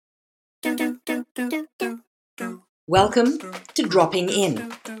Welcome to Dropping In,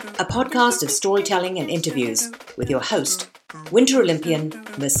 a podcast of storytelling and interviews with your host, Winter Olympian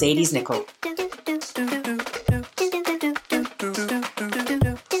Mercedes Nichol.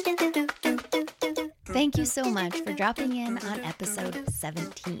 Thank you so much for dropping in on episode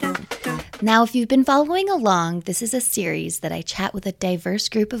 17. Now, if you've been following along, this is a series that I chat with a diverse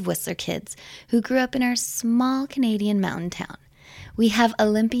group of Whistler kids who grew up in our small Canadian mountain town. We have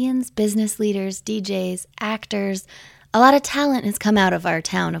Olympians, business leaders, DJs, actors. A lot of talent has come out of our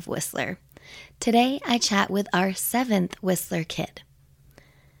town of Whistler. Today, I chat with our 7th Whistler kid.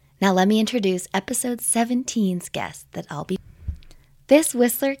 Now, let me introduce episode 17's guest that I'll be. This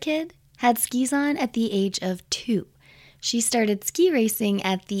Whistler kid had skis on at the age of 2. She started ski racing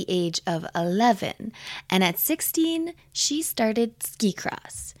at the age of 11, and at 16, she started ski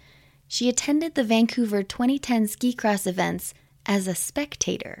cross. She attended the Vancouver 2010 ski cross events as a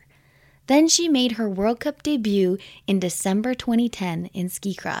spectator. Then she made her World Cup debut in December 2010 in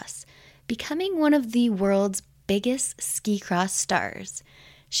ski cross, becoming one of the world's biggest ski cross stars.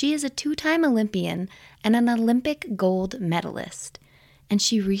 She is a 2-time Olympian and an Olympic gold medalist, and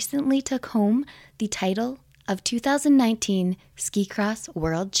she recently took home the title of 2019 Ski Cross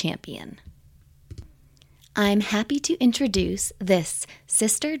World Champion. I'm happy to introduce this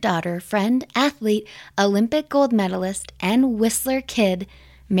sister, daughter, friend, athlete, Olympic gold medalist, and Whistler kid,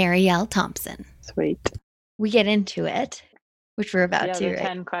 Marielle Thompson. Sweet. We get into it, which we're about to, the right?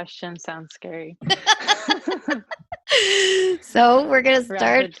 10 questions sounds scary. So we're going to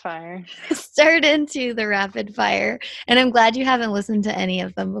Rapid fire. start into the rapid fire. And I'm glad you haven't listened to any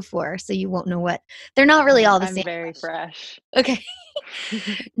of them before, so you won't know what. They're not really all the same. I'm very fresh. Okay.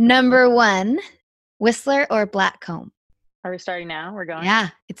 Number 1, Whistler or Blackcomb? Are we starting now? We're going? Yeah,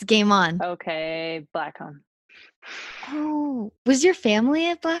 it's game on. Okay, Blackcomb. Oh, was your family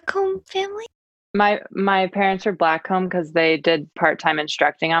a Blackcomb family? My parents were Blackcomb because they did part-time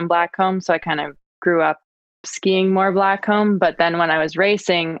instructing on Blackcomb, so I kind of grew up skiing more Blackcomb. But then when I was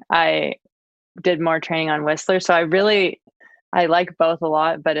racing, I did more training on Whistler. So I like both a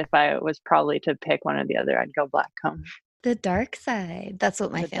lot, but if I was probably to pick one or the other, I'd go Blackcomb. The dark side. That's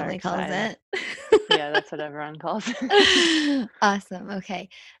what my family calls it. Yeah, that's what everyone calls it. Awesome. Okay.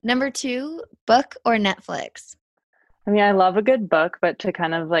 Number 2, book or Netflix? I mean, I love a good book, but to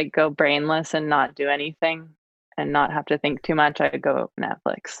kind of like go brainless and not do anything and not have to think too much, I'd go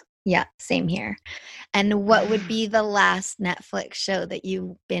Netflix. Yeah, same here. And what would be the last Netflix show that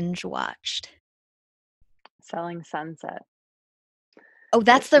you binge watched? Selling Sunset. Oh,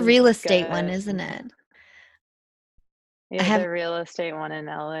 that's the real estate good. one, isn't it? Yeah, the real estate one in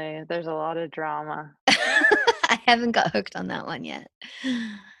LA. There's a lot of drama. I haven't got hooked on that one yet.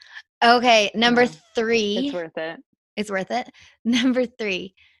 Okay, number 3. It's worth it. It's worth it. Number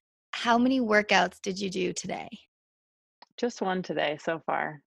 3, how many workouts did you do today? Just one today so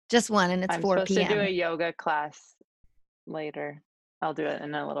far. Just one, and it's 4 p.m. I'm supposed to do a yoga class later. I'll do it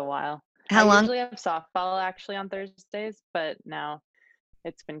in a little while. How long? I usually have softball actually on Thursdays, but now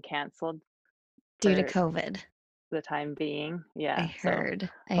it's been canceled due to COVID. The time being. Yeah. I heard.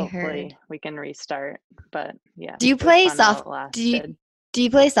 Hopefully we can restart. But yeah. Do you play softball? Do you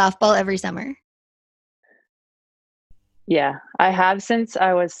play softball every summer? Yeah, I have since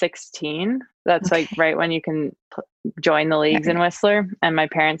I was 16. That's like right when you can join the leagues in Whistler. And my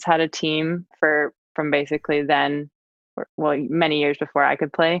parents had a team from basically then, well, many years before I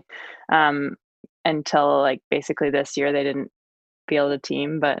could play, until like basically this year they didn't field a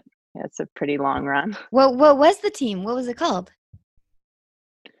team, but it's a pretty long run. Well, what was the team? What was it called?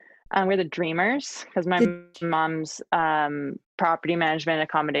 We're the Dreamers because my mom's property management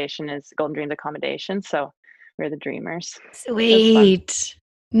accommodation is Golden Dreams Accommodation. So we're the Dreamers. Sweet.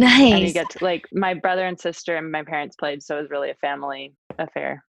 Nice. And you get to, like, my brother and sister and my parents played, so it was really a family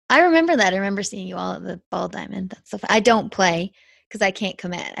affair. I remember that. I remember seeing you all at the Ball Diamond. That's so fun. I don't play because I can't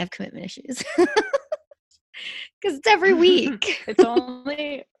commit. I have commitment issues. Because it's every week. It's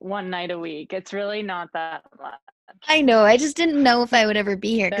only one night a week. It's really not that much. I know. I just didn't know if I would ever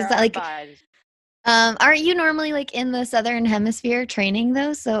be here. Because like, vibes. Aren't you normally like in the Southern Hemisphere training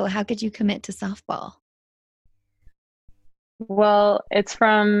though? So how could you commit to softball? Well, it's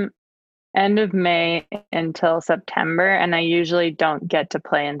from end of May until September, and I usually don't get to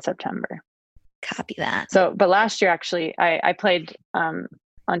play in September. Copy that. So, but last year actually, I played on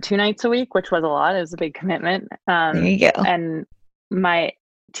 2 nights a week, which was a lot. It was a big commitment. There you go. And my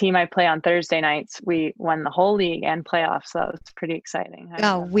team I play on Thursday nights, we won the whole league and playoffs, so that was pretty exciting.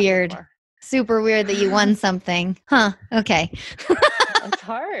 Oh, weird. Super weird that you won something. Huh. Okay. It's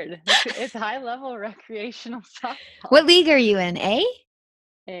hard. It's high level recreational softball. What league are you in? A?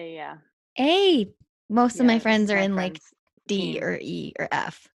 Yeah. A. Most of my Yes, friends are my in like friend's D team. or E or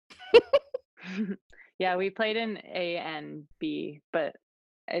F. Yeah, we played in A and B, but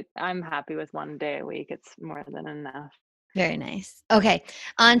I'm happy with 1 day a week. It's more than enough. Very nice. Okay,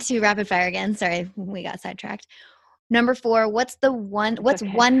 on to rapid fire again. Sorry, we got sidetracked. Number 4, what's Okay.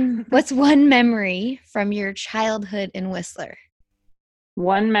 one memory from your childhood in Whistler?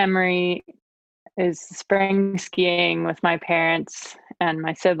 One memory is spring skiing with my parents and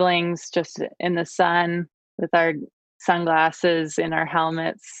my siblings, just in the sun with our sunglasses in our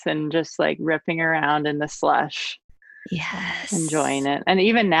helmets and just like ripping around in the slush, Yes. enjoying it. And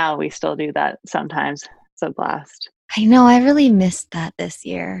even now we still do that sometimes. It's a blast. I know, I really missed that this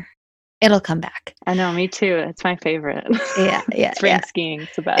year. It'll come back. I know, me too. It's my favorite. Yeah. Spring skiing,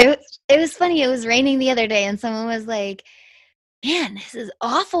 it's the best. It was funny. It was raining the other day and someone was like, man, this is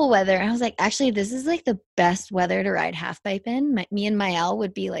awful weather. And I was like, actually, this is like the best weather to ride half pipe in. Me and Marielle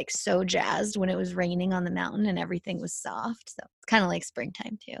would be like so jazzed when it was raining on the mountain and everything was soft. So it's kind of like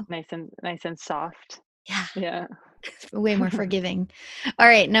springtime too. Nice and soft. Yeah. Yeah. Way more forgiving. All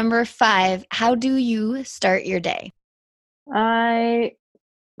right. Number 5, how do you start your day? I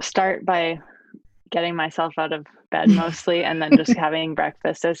start by getting myself out of bed mostly and then just having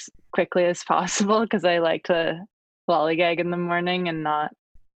breakfast as quickly as possible because I like to lollygag in the morning and not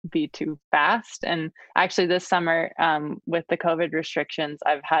be too fast. And actually this summer, with the COVID restrictions,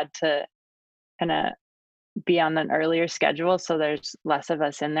 I've had to kind of be on an earlier schedule so there's less of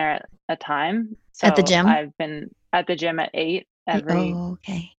us in there at a time. At the So gym? I've been at the gym at 8 every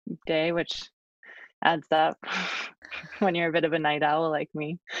Okay. day, which adds up when you're a bit of a night owl like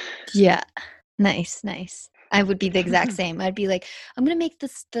me. Yeah. Nice. I would be the exact same. I'd be like, I'm going to make the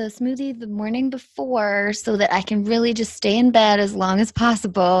smoothie the morning before so that I can really just stay in bed as long as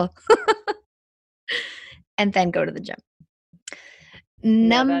possible and then go to the gym.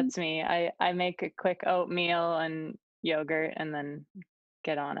 Yeah, that's me. I make a quick oatmeal and yogurt and then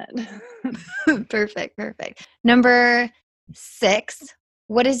get on it. Perfect. Number 6,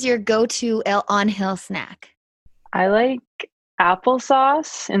 what is your go-to on-hill snack? I like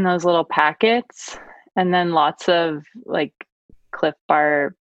applesauce in those little packets and then lots of like Cliff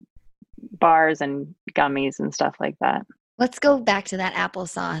Bar bars and gummies and stuff like that. Let's go back to that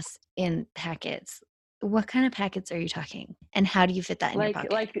applesauce in packets. What kind of packets are you talking? And how do you fit that in your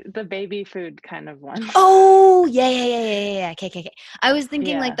pocket? Like the baby food kind of one. Oh, yeah. Okay. I was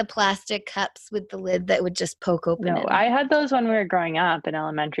thinking like Yeah. the plastic cups with the lid that would just poke open. No, I had those when we were growing up in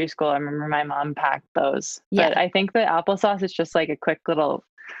elementary school. I remember my mom packed those. Yeah. But I think the applesauce is just like a quick little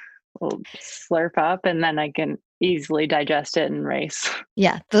slurp up and then I can easily digest it and race.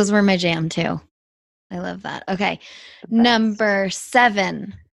 Yeah, those were my jam too. I love that. Okay. Number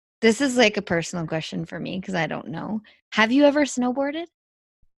 7. This is like a personal question for me because I don't know. Have you ever snowboarded?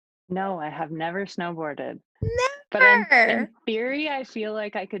 No, I have never snowboarded. Never. But in theory, I feel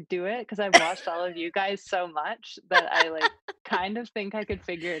like I could do it because I've watched all of you guys so much that I like kind of think I could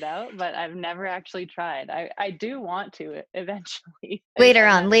figure it out, but I've never actually tried. I do want to eventually. Later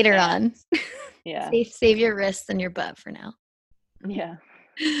on. Yeah. Save your wrists and your butt for now. Yeah.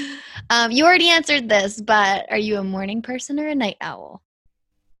 You already answered this, but are you a morning person or a night owl?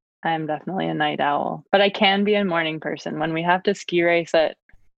 I'm definitely a night owl, but I can be a morning person. When we have to ski race at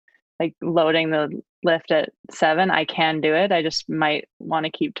like loading the lift at 7, I can do it. I just might want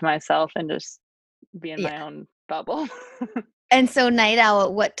to keep to myself and just be in my own bubble. And so night owl,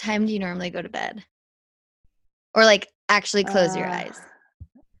 at what time do you normally go to bed? Or like actually close your eyes?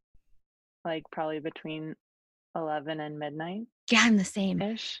 Like probably between 11 and midnight. Yeah, I'm the same.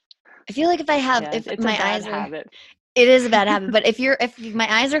 Ish. I feel like if I have, Yeah, if my eyes are, habit. It is a bad habit. But if my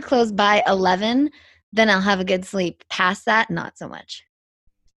eyes are closed by 11, then I'll have a good sleep. Past that, not so much.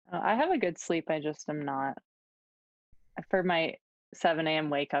 I have a good sleep. I just am not. For my 7 a.m.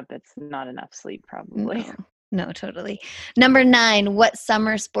 wake up, it's not enough sleep probably. No, totally. Number 9, what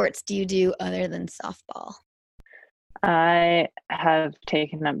summer sports do you do other than softball? I have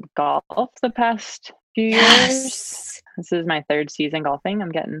taken up golf the past few years. This is my 3rd season golfing.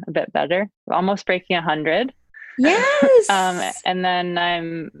 I'm getting a bit better. Almost breaking 100. Yes. And then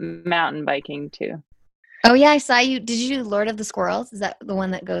I'm mountain biking too. Oh yeah, I saw you. Did you do Lord of the Squirrels? Is that the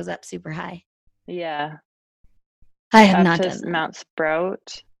one that goes up super high? Yeah. I have not done that. Mount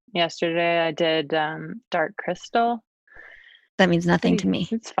Sprout. Yesterday I did Dark Crystal. That means nothing to me.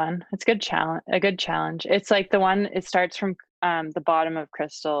 It's fun. It's a good challenge. It's like the one, it starts from the bottom of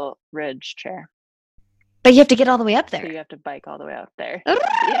Crystal Ridge Chair. But you have to get all the way up there. So you have to bike all the way up there.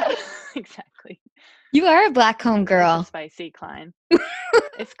 Yeah, exactly. You are a Blackcomb girl. It's a spicy climb.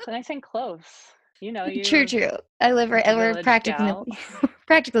 It's nice and close. you know, True. I live right. We're village gal.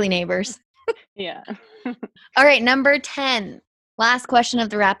 practically neighbors. Yeah. All right, number 10. Last question of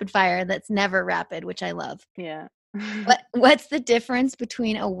the rapid fire that's never rapid, which I love. Yeah. What's the difference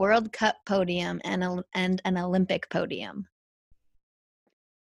between a World Cup podium and an Olympic podium?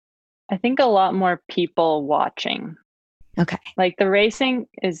 I think a lot more people watching. Okay. Like the racing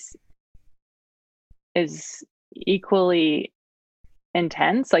is equally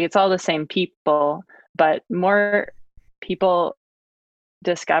intense. Like it's all the same people, but more people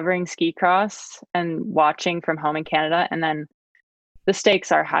discovering ski cross and watching from home in Canada. And then the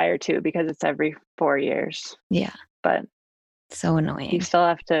stakes are higher too because it's every 4 years. Yeah. But so annoying. You still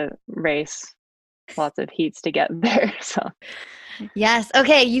have to race lots of heats to get there. So yes.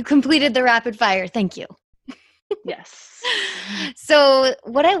 Okay. You completed the rapid fire. Thank you. yes. So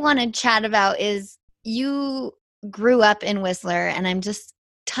what I want to chat about is you grew up in Whistler, and I'm just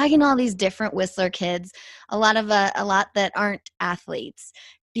talking to all these different Whistler kids, a lot that aren't athletes,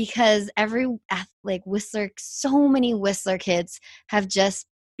 because so many Whistler kids have just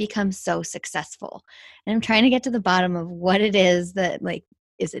become so successful. And I'm trying to get to the bottom of what it is that, like,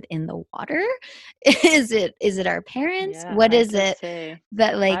 is it in the water? Is it our parents? Yeah, what is I'd it say,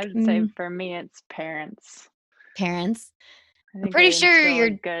 that like I'd say for me it's parents. I'm pretty sure you're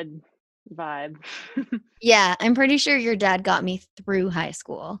a good vibe. Yeah, I'm pretty sure your dad got me through high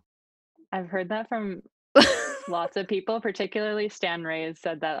school. I've heard that from lots of people, particularly Stan Ray has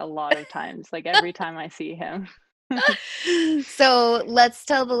said that a lot of times, like every time I see him. So let's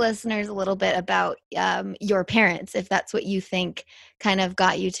tell the listeners a little bit about your parents, if that's what you think kind of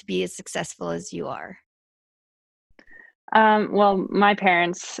got you to be as successful as you are. Well, my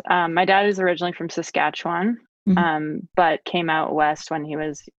parents, my dad is originally from Saskatchewan, but came out west when he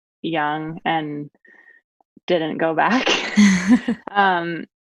was young and didn't go back. And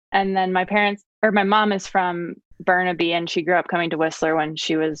then my mom is from Burnaby, and she grew up coming to Whistler when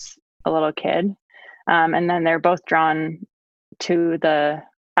she was a little kid. And then they're both drawn to the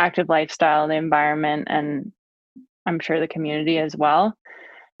active lifestyle, the environment, and I'm sure the community as well.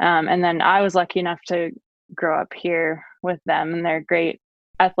 And then I was lucky enough to grow up here with them, and they're great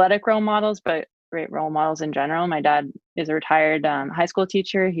athletic role models, but great role models in general. My dad is a retired high school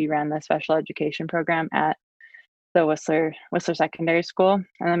teacher. He ran the special education program at the Whistler Secondary School.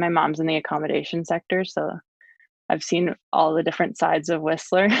 And then my mom's in the accommodation sector. So I've seen all the different sides of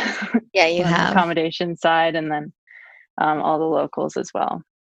Whistler. Yeah, you have. The accommodation side, and then all the locals as well.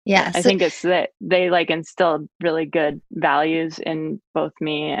 Yeah. I think it's that they like instilled really good values in both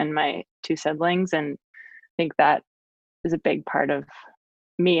me and my two siblings. And I think that is a big part of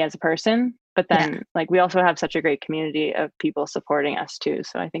me as a person. But then like we also have such a great community of people supporting us too.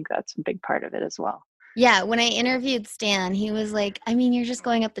 So I think that's a big part of it as well. Yeah. When I interviewed Stan, he was like, I mean, you're just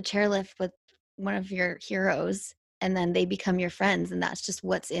going up the chairlift with one of your heroes, and then they become your friends, and that's just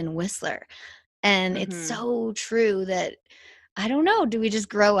what's in Whistler. And it's so true that, I don't know, do we just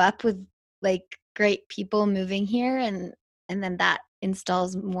grow up with like great people moving here, and then that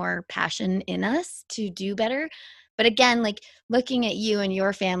installs more passion in us to do better? But again, like looking at you and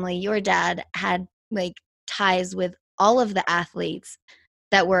your family, your dad had like ties with all of the athletes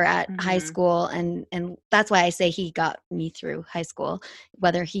that were at high school, and that's why I say he got me through high school,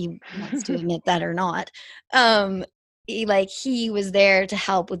 whether he wants to admit that or not. He was there to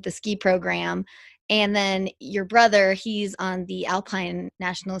help with the ski program. And then your brother, he's on the Alpine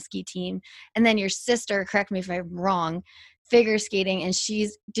national ski team. And then your sister, correct me if I'm wrong, figure skating, and is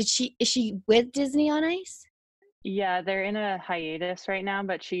she with Disney on Ice? Yeah, they're in a hiatus right now,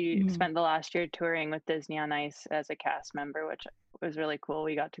 but she spent the last year touring with Disney on Ice as a cast member, which was really cool.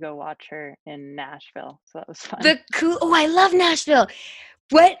 We got to go watch her in Nashville, so that was fun. Oh, I love Nashville.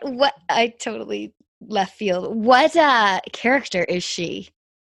 What I totally left field. What character is she?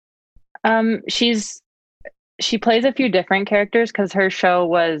 She plays a few different characters because her show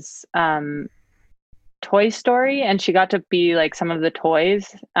was Toy Story, and she got to be like some of the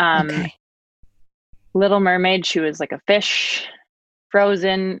toys. Okay. Little Mermaid, she was like a fish.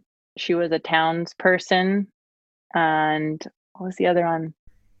 Frozen, she was a townsperson. And what was the other one?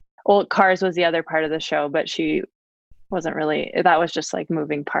 Well, Cars was the other part of the show, but she wasn't really, that was just like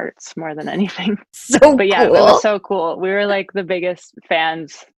moving parts more than anything. But yeah, cool. It was so cool. We were like the biggest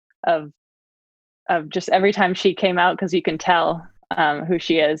fans of just every time she came out, because you can tell who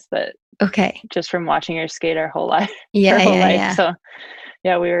she is, that just from watching her skate our whole life. Yeah. So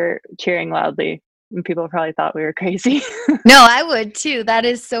yeah, we were cheering loudly, and people probably thought we were crazy. No, I would too. That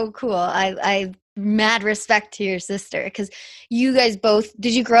is so cool. I mad respect to your sister, because you guys both,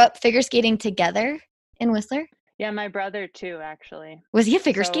 did you grow up figure skating together in Whistler? Yeah, my brother too, actually. Was he a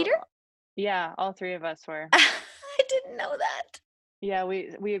figure skater? Yeah, all three of us were. I didn't know that. Yeah,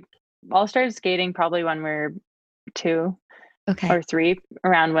 we all started skating probably when we were 2 Okay. or 3,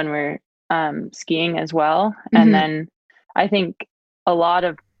 around when we're skiing as well. And Mhm. then I think a lot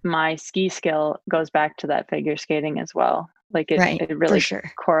of my ski skill goes back to that figure skating as well. Like Right, it for really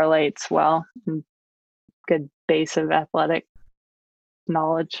sure. correlates well, and good base of athletic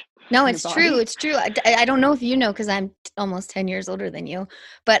knowledge No, for your it's true, body. it's true. I don't know if you know, because 'cause I'm almost 10 years older than you,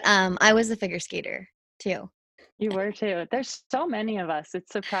 but, I was a figure skater too. You were too. There's so many of us.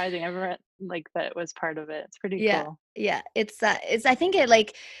 It's surprising everyone like that was part of it. It's pretty Yeah, cool. yeah, it's I think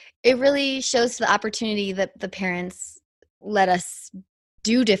it really shows the opportunity that the parents let us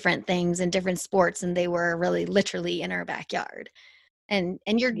do different things in different sports, and they were really literally in our backyard. And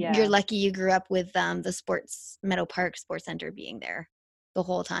you're Yeah. lucky you grew up with, the sports Meadow Park Sports Center being there the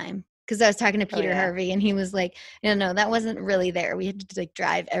whole time. Because I was talking to Oh Peter yeah. Harvey, and he was like, no, that wasn't really there. We had to, like,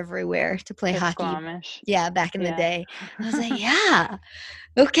 drive everywhere to play To hockey, Squamish. yeah, back in the Yeah. day. I was like, "Yeah,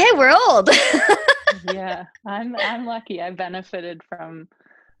 okay, we're old." Yeah. I'm lucky. I benefited from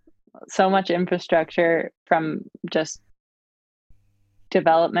so much infrastructure, from just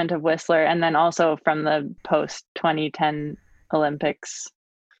development of Whistler, and then also from the post 2010 Olympics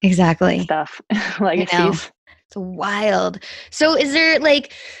Exactly. stuff, I know. legacies. It's wild. So is there,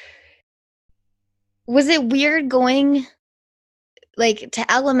 was it weird going, to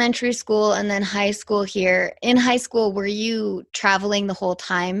elementary school and then high school here? In high school, were you traveling the whole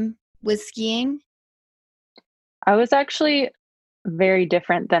time with skiing? I was actually very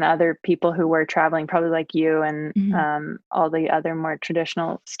different than other people who were traveling, probably like you and Mhm. all the other more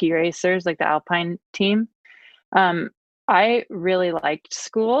traditional ski racers, like the Alpine team. Um, I really liked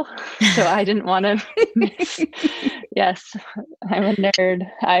school, so I didn't want to miss. Yes, I'm a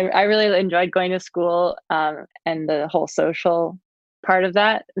nerd. I really enjoyed going to school, and the whole social part of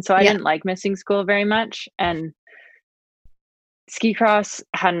that. And so I Yeah, didn't like missing school very much. And ski cross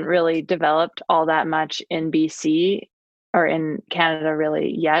hadn't really developed all that much in BC or in Canada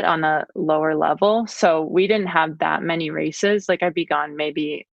really yet on a lower level. So we didn't have that many races. Like I'd be gone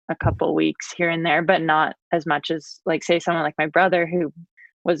maybe a couple weeks here and there, but not as much as like say someone like my brother who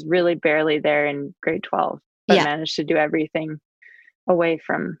was really barely there in grade 12, but yeah, managed to do everything away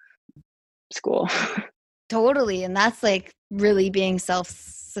from school. totally, and that's, really being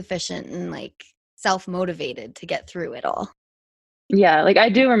self-sufficient and, self-motivated to get through it all. Yeah, like I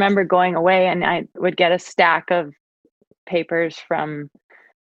do remember going away and I would get a stack of papers from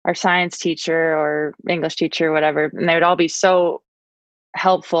our science teacher or English teacher or whatever, and they would all be so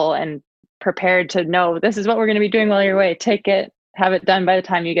helpful and prepared to know this is what we're going to be doing while you're away. Take it, have it done by the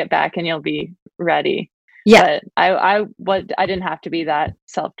time you get back, and you'll be ready. Yeah. But I didn't have to be that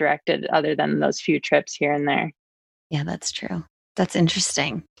self-directed other than those few trips here and there. Yeah, that's true. That's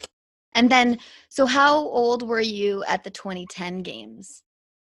interesting. And then, so how old were you at the 2010 games?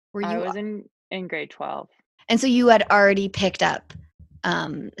 Were I you, was in grade 12. and so you had already picked up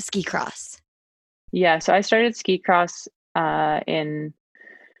ski cross. Yeah, so I started ski cross in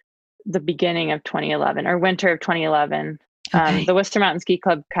the beginning of 2011 or winter of 2011. Okay. The Worcester Mountain Ski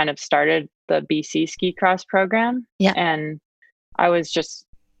Club kind of started the BC ski cross program. Yeah. And I was just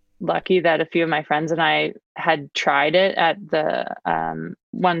lucky that a few of my friends and I had tried it at the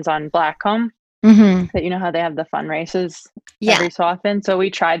ones on Blackcomb, Mm-hmm. that you know how they have the fun races Yeah. every so often. So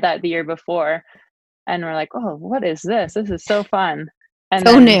we tried that the year before and we're like, oh, what is this? This is so fun. And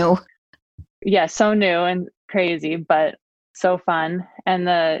So then, new. yeah, so new and crazy, but so fun. And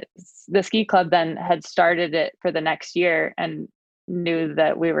the ski club then had started it for the next year and knew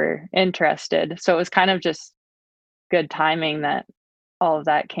that we were interested. So it was kind of just good timing that all of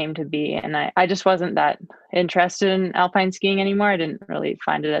that came to be. And I just wasn't that interested in alpine skiing anymore. I didn't really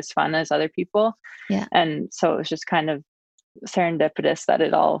find it as fun as other people. Yeah. And so it was just kind of serendipitous that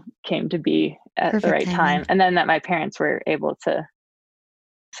it all came to be at the Perfect right timing. time. And then that my parents were able to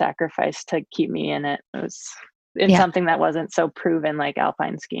sacrifice to keep me in it. It was in Yeah. something that wasn't so proven, like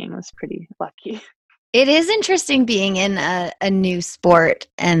alpine skiing was pretty lucky. It is interesting being in a new sport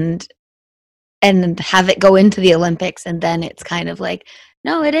and have it go into the Olympics, and then it's kind of like,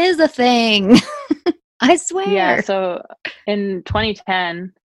 no, it is a thing. I Yeah. swear. So in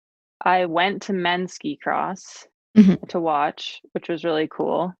 2010, I went to men's ski cross Mhm. to watch, which was really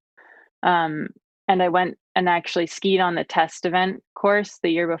cool. Um, and I went and actually skied on the test event course the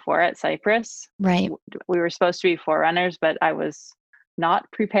year before at Cyprus. Right. We were supposed to be forerunners, but I was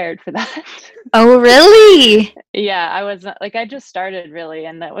not prepared for that. Oh, really? Yeah, I was like, I just started really,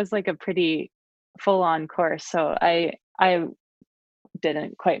 and that was like a pretty full on course. So I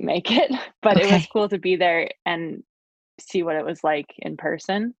didn't quite make it, but it was Okay. cool to be there and see what it was like in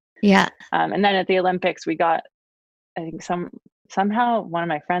person. Yeah. And then at the Olympics, we got, I think somehow one of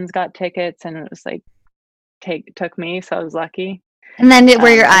my friends got tickets, and it was like, took me. So I was lucky. And then were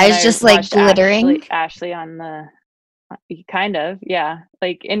your And then eyes I just like watched glittering? Ashley on the, kind of, yeah.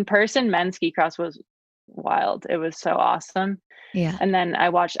 Like in person, men's ski cross was wild. It was so awesome. Yeah. And then I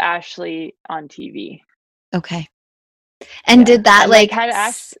watched Ashley on TV. Okay. And Yeah. did that And like,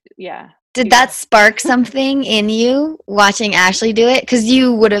 had yeah. did that spark something in you watching Ashley do it? Because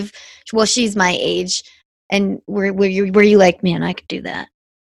you would have, well, she's my age. And were you like, man, I could do that?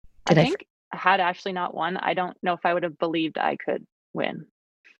 I think had Ashley not won, I don't know if I would have believed I could win.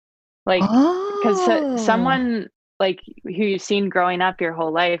 Like, because someone like who you've seen growing up your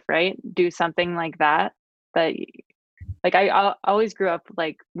whole life, right? Do something like that, like I always grew up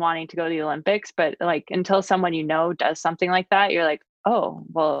like wanting to go to the Olympics, but like until someone you know does something like that, you're like, oh,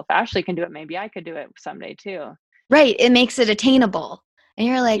 well, if Ashley can do it, maybe I could do it someday too. Right. It makes it attainable. And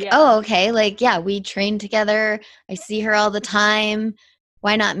you're like, Yeah. oh, okay. Like, yeah, we train together. I see her all the time.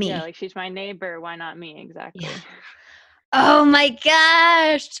 Why not me? Yeah, like she's my neighbor. Why not me? Exactly. Yeah. Oh my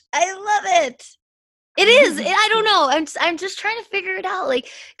gosh. I love it. It is. I don't know. I'm just trying to figure it out. Like,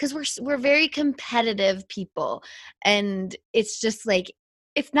 because we're very competitive people, and it's just like,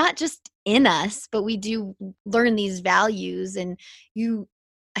 it's not just in us, but we do learn these values, and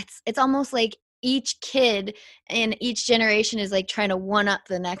it's almost like each kid and each generation is like trying to one up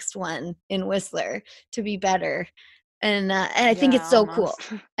the next one in Whistler to be better. And I think it's so cool.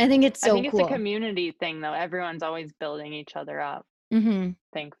 I think it's so cool. I think it's a community thing, though. Everyone's always building each other up. Mm-hmm.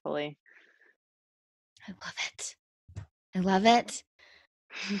 Thankfully. I love it. I love it.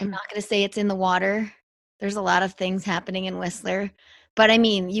 I'm not going to say it's in the water. There's a lot of things happening in Whistler, but I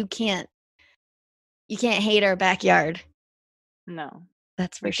mean, you can't hate our backyard. No,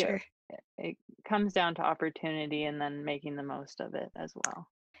 that's for sure. It comes down to opportunity and then making the most of it as well.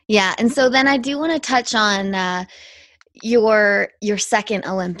 Yeah, and so then I do want to touch on your second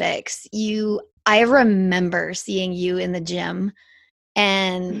Olympics. I remember seeing you in the gym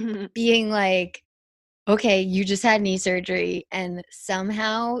and being like, okay, you just had knee surgery, and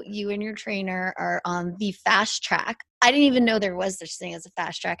somehow you and your trainer are on the fast track. I didn't even know there was such thing as a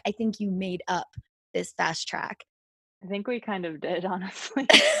fast track. I think you made up this fast track. I think we kind of did, honestly.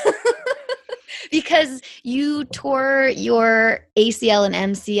 Because you tore your ACL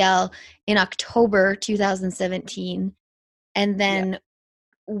and MCL in October 2017, and then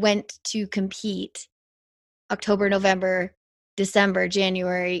went to compete October, November, December,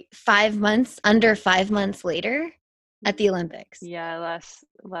 January, under 5 months later at the Olympics. Yeah,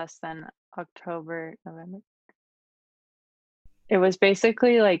 less than October, November. It was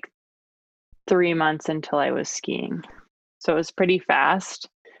basically like 3 months until I was skiing. So it was pretty fast.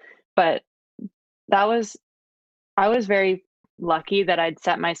 But I was very lucky that I'd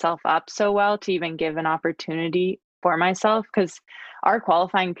set myself up so well to even give an opportunity for myself, because our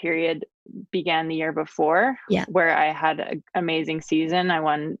qualifying period began the year before, where I had an amazing season. I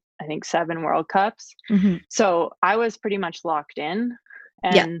won, I think, 7 World Cups. Mm-hmm. So I was pretty much locked in,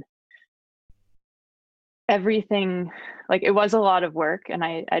 and everything, like, it was a lot of work, and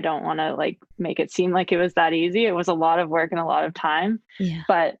I don't want to like make it seem like it was that easy. It was a lot of work and a lot of time,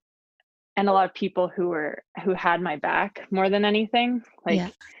 and a lot of people who had my back more than anything.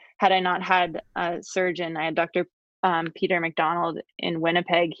 Like, had I not had a surgeon, I had Dr. Peter McDonald in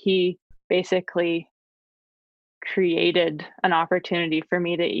Winnipeg. He basically created an opportunity for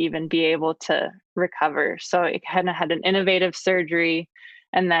me to even be able to recover. So it had an innovative surgery,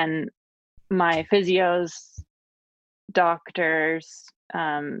 and then my physios, doctors,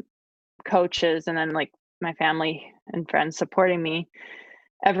 coaches, and then like my family and friends supporting me,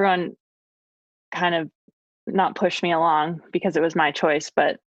 everyone kind of not pushed me along because it was my choice,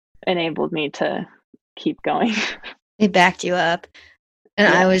 but enabled me to keep going. They backed you up.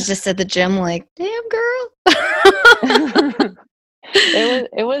 And I was just at the gym like, damn, girl.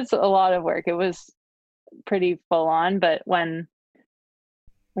 It was a lot of work. It was pretty full on, but when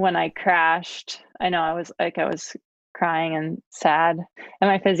I crashed, I know I was crying and sad, and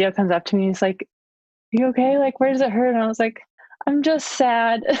my physio comes up to me and he's like, "You okay? Like, where does it hurt?" And I was like, "I'm just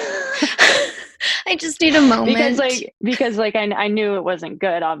sad." I just need a moment. Because I knew it wasn't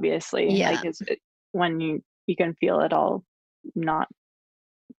good, obviously. Yeah. Like, it's when you can feel it all not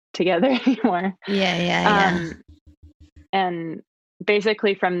together anymore. Yeah. And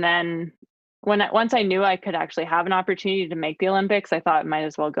basically from then, once I knew I could actually have an opportunity to make the Olympics, I thought I might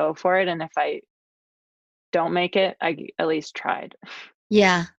as well go for it. And if I don't make it, I at least tried.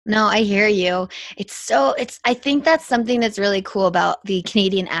 Yeah, no, I hear you. I think that's something that's really cool about the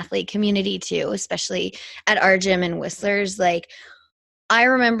Canadian athlete community too, especially at our gym in Whistler's. Like, I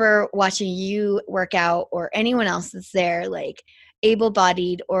remember watching you work out or anyone else that's there, like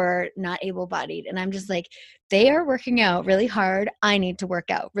able-bodied or not able-bodied. And I'm just like, they are working out really hard. I need to work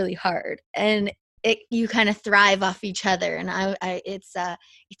out really hard. And you kind of thrive off each other. And it's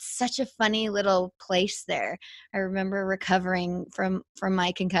such a funny little place there. I remember recovering from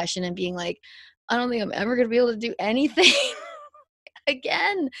my concussion and being like, I don't think I'm ever going to be able to do anything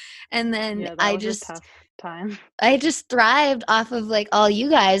again. And then Yeah, that was a tough time. I just thrived off of like all you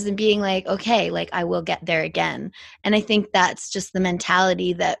guys and being like, okay, like I will get there again. And I think that's just the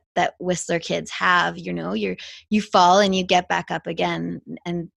mentality that Whistler kids have. You know, you fall and you get back up again,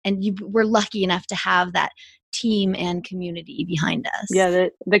 and we're lucky enough to have that team and community behind us. Yeah,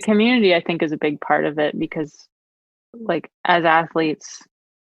 the community I think is a big part of it, because like as athletes,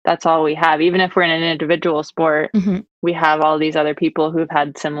 that's all we have. Even if we're in an individual sport, we have all these other people who've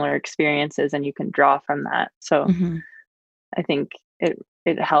had similar experiences, and you can draw from that. So I think it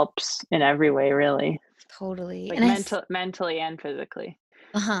helps in every way, really. Totally. Like mentally and physically.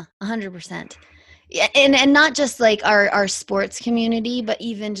 100%. Yeah, and not just like our sports community, but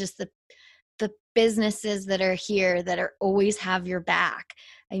even just the businesses that are here that are always have your back.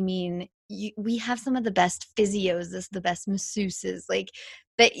 I mean, we have some of the best physios, the best masseuses, like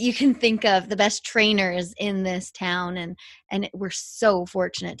that you can think of, the best trainers in this town, and we're so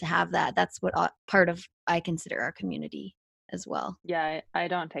fortunate to have that. That's what part of I consider our community as well. Yeah, I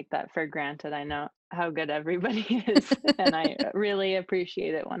don't take that for granted. I know how good everybody is, and I really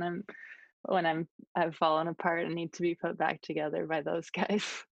appreciate it when I've fallen apart and need to be put back together by those guys.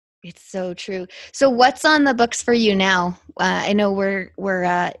 It's so true. So what's on the books for you now? I know we're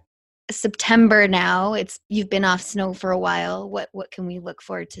September now. You've been off snow for a while. What can we look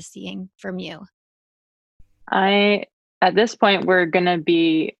forward to seeing from you? At this point, we're gonna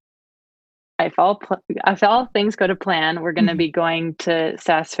be, if all things go to plan, we're gonna be going to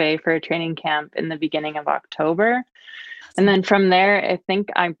Saas-Fee for a training camp in the beginning of October. Awesome. And then from there, I think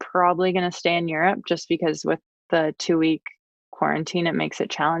I'm probably gonna stay in Europe, just because with the 2-week quarantine, it makes it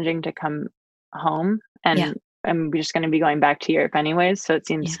challenging to come home, and I'm just going to be going back to Europe anyways, so it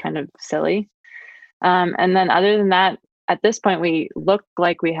seems kind of silly. And then other than that, at this point, we look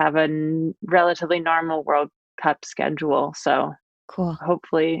like we have a relatively normal World Cup schedule, so cool.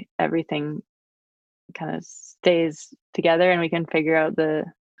 Hopefully everything kind of stays together and we can figure out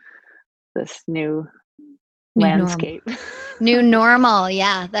this new landscape. New normal.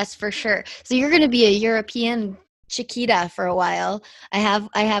 Yeah, that's for sure. So you're going to be a European Chiquita for a while. I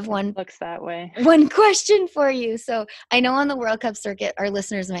have one. Looks that way. One question for you. So I know on the World Cup circuit, our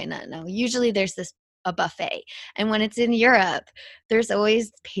listeners might not know. Usually there's a buffet, and when it's in Europe, there's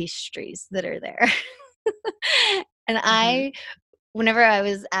always pastries that are there. And whenever I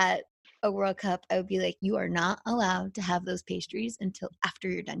was at a World Cup, I would be like, you are not allowed to have those pastries until after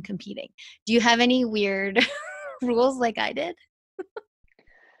you're done competing. Do you have any weird rules like I did?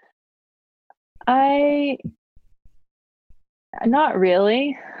 Not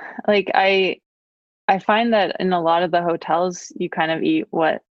really. Like I find that in a lot of the hotels, you kind of eat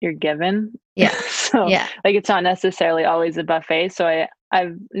what you're given. Yeah. So like it's not necessarily always a buffet. So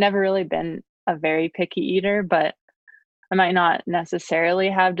I've never really been a very picky eater, but I might not necessarily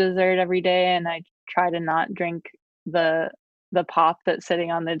have dessert every day, and I try to not drink the pop that's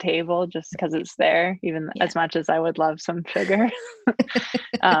sitting on the table just because it's there, even as much as I would love some sugar.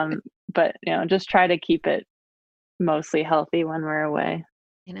 But just try to keep it mostly healthy when we're away.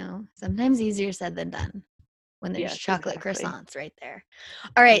 Sometimes easier said than done when there's chocolate croissants right there.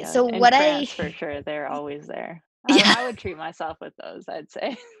 All right. So what France, for sure, they're always there. I would treat myself with those, I'd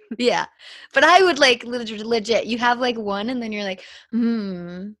say. Yeah. But I would like legit, you have like one and then you're like,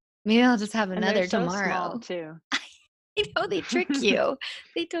 maybe I'll just have another so tomorrow. Small too. They trick you.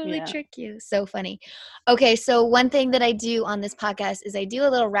 They totally trick you. So funny. Okay. So one thing that I do on this podcast is I do a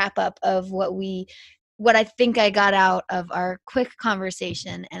little wrap up of what I think I got out of our quick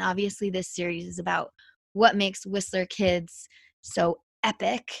conversation. And obviously this series is about what makes Whistler kids so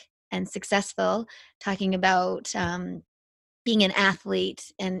epic and successful, talking about being an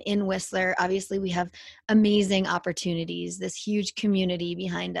athlete. And in Whistler, obviously we have amazing opportunities, this huge community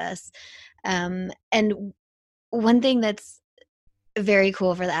behind us. And one thing that's very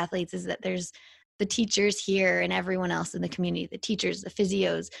cool for the athletes is that there's the teachers here and everyone else in the community, the teachers, the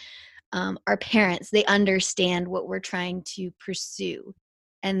physios, our parents, they understand what we're trying to pursue.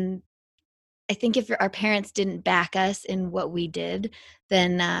 And I think if our parents didn't back us in what we did,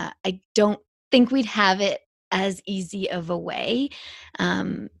 then I don't think we'd have it as easy of a way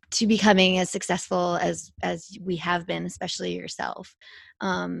to becoming as successful as we have been, especially yourself.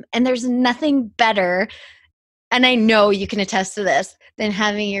 And there's nothing better and I know you can attest to this, than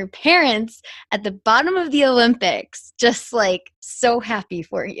having your parents at the bottom of the Olympics just like so happy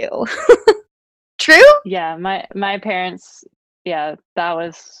for you. True? Yeah, my parents, that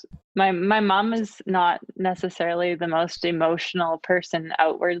was my mom is not necessarily the most emotional person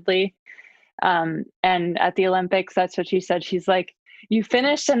outwardly. And at the Olympics, that's what she said. She's like, you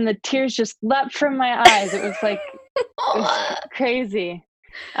finished and the tears just leapt from my eyes. It was like it was crazy.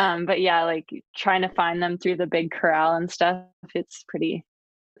 But yeah, like trying to find them through the big corral and stuff, it's pretty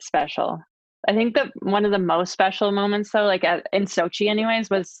special. I think that one of the most special moments though, like in Sochi anyways,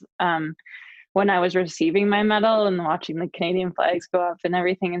 was when I was receiving my medal and watching the Canadian flags go up and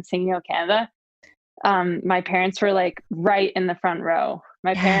everything and singing "O Canada." My parents were like right in the front row.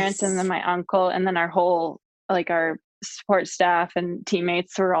 My parents and then my uncle and then our whole, like our support staff and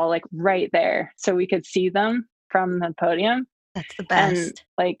teammates were all like right there. So we could see them from the podium. That's the best. And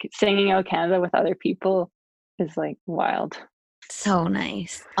like singing "O Canada" with other people is like wild. So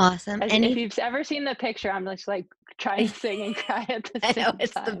nice. Awesome. And if you've ever seen the picture, I'm just like trying to sing and cry at the same time. I know,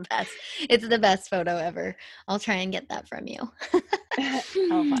 it's the best. It's the best photo ever. I'll try and get that from you.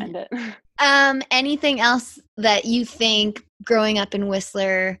 I'll find it. Anything else that you think growing up in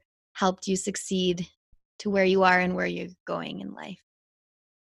Whistler helped you succeed to where you are and where you're going in life?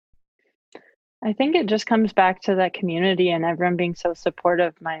 I think it just comes back to that community and everyone being so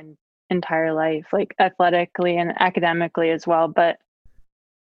supportive my entire life, like athletically and academically as well. But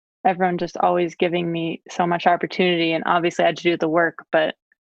everyone just always giving me so much opportunity, and obviously I had to do the work, but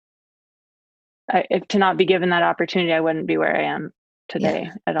if to not be given that opportunity, I wouldn't be where I am today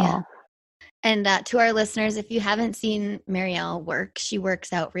at all. And to our listeners, if you haven't seen Marielle work, she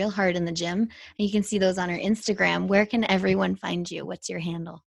works out real hard in the gym, and you can see those on her Instagram. Where can everyone find you? What's your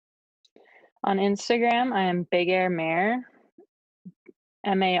handle? On Instagram, I am Big Air Mare,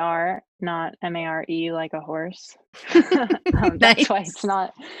 MAR, not MARE like a horse. That's why it's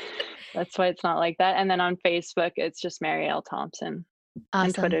not like that. And then on Facebook, it's just Marielle Thompson. Awesome.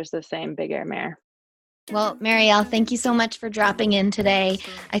 And Twitter's the same, Big Air Mare. Well, Marielle, thank you so much for dropping in today.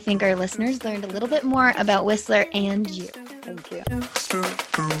 I think our listeners learned a little bit more about Whistler and you. Thank you.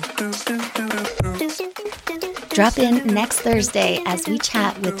 Drop in next Thursday as we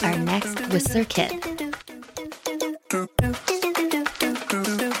chat with our next Whistler kid.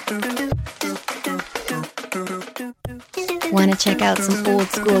 Want to check out some old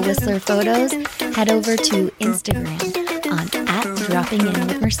school Whistler photos? Head over to Instagram on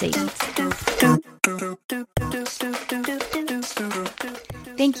 @droppinginwithmercedes.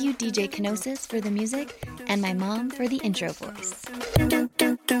 Thank you, DJ Kenosis, for the music, and my mom for the intro voice.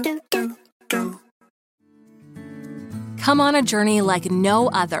 Come on a journey like no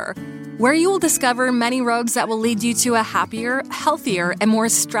other, where you will discover many roads that will lead you to a happier, healthier, and more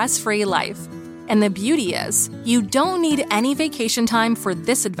stress-free life. And the beauty is, you don't need any vacation time for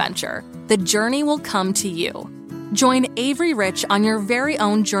this adventure. The journey will come to you. Join Avery Rich on your very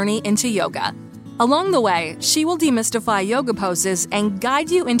own journey into yoga. Along the way, she will demystify yoga poses and guide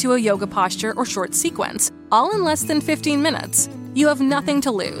you into a yoga posture or short sequence, all in less than 15 minutes. You have nothing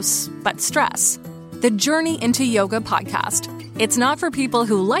to lose but stress. The Journey into Yoga podcast. It's not for people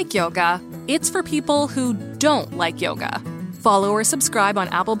who like yoga, it's for people who don't like yoga. Follow or subscribe on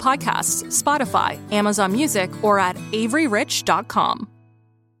Apple Podcasts, Spotify, Amazon Music, or at averyrich.com.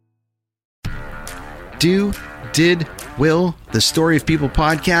 Did, Will, the Story of People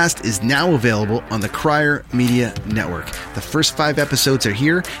podcast is now available on the Crier Media Network. The first 5 episodes are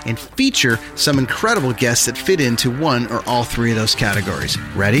here and feature some incredible guests that fit into one or all 3 of those categories.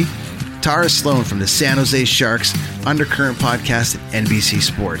 Ready? Tara Sloan from the San Jose Sharks Undercurrent podcast at NBC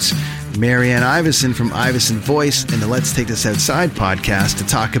Sports. Marianne Iveson from Iveson Voice and the Let's Take This Outside podcast to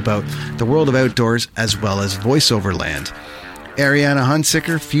talk about the world of outdoors as well as voiceover land. Ariana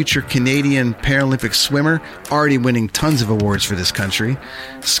Hunsicker, future Canadian Paralympic swimmer, already winning tons of awards for this country.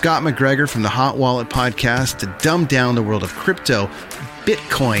 Scott McGregor from the Hot Wallet podcast to dumb down the world of crypto,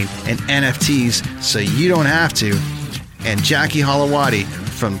 Bitcoin, and NFTs so you don't have to. And Jackie Holowati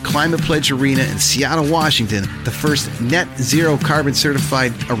from Climate Pledge Arena in Seattle, Washington, the first net zero carbon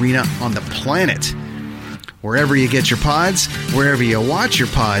certified arena on the planet. Wherever you get your pods, wherever you watch your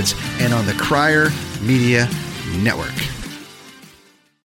pods, and on the Crier Media Network.